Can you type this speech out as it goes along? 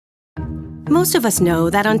Most of us know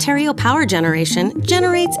that Ontario Power Generation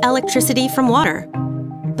generates electricity from water.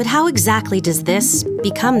 But how exactly does this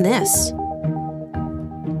become this?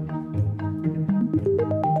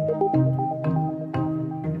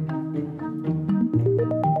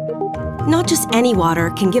 Not just any water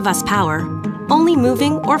can give us power. Only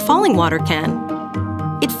moving or falling water can.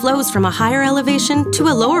 It flows from a higher elevation to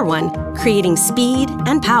a lower one, creating speed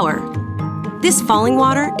and power. This falling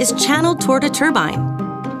water is channeled toward a turbine.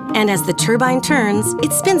 And as the turbine turns,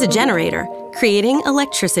 it spins a generator, creating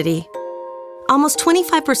electricity. Almost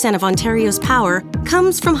 25% of Ontario's power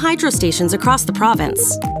comes from hydro stations across the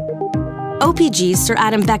province. OPG's Sir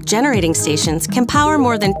Adam Beck Generating Stations can power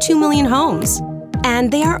more than 2 million homes.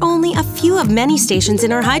 And they are only a few of many stations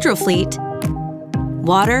in our hydro fleet.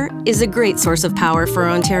 Water is a great source of power for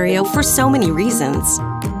Ontario for so many reasons.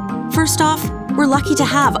 First off, we're lucky to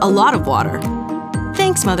have a lot of water.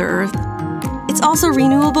 Thanks, Mother Earth. It's also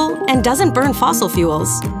renewable and doesn't burn fossil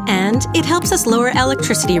fuels. And it helps us lower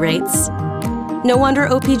electricity rates. No wonder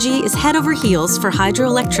OPG is head over heels for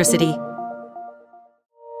hydroelectricity.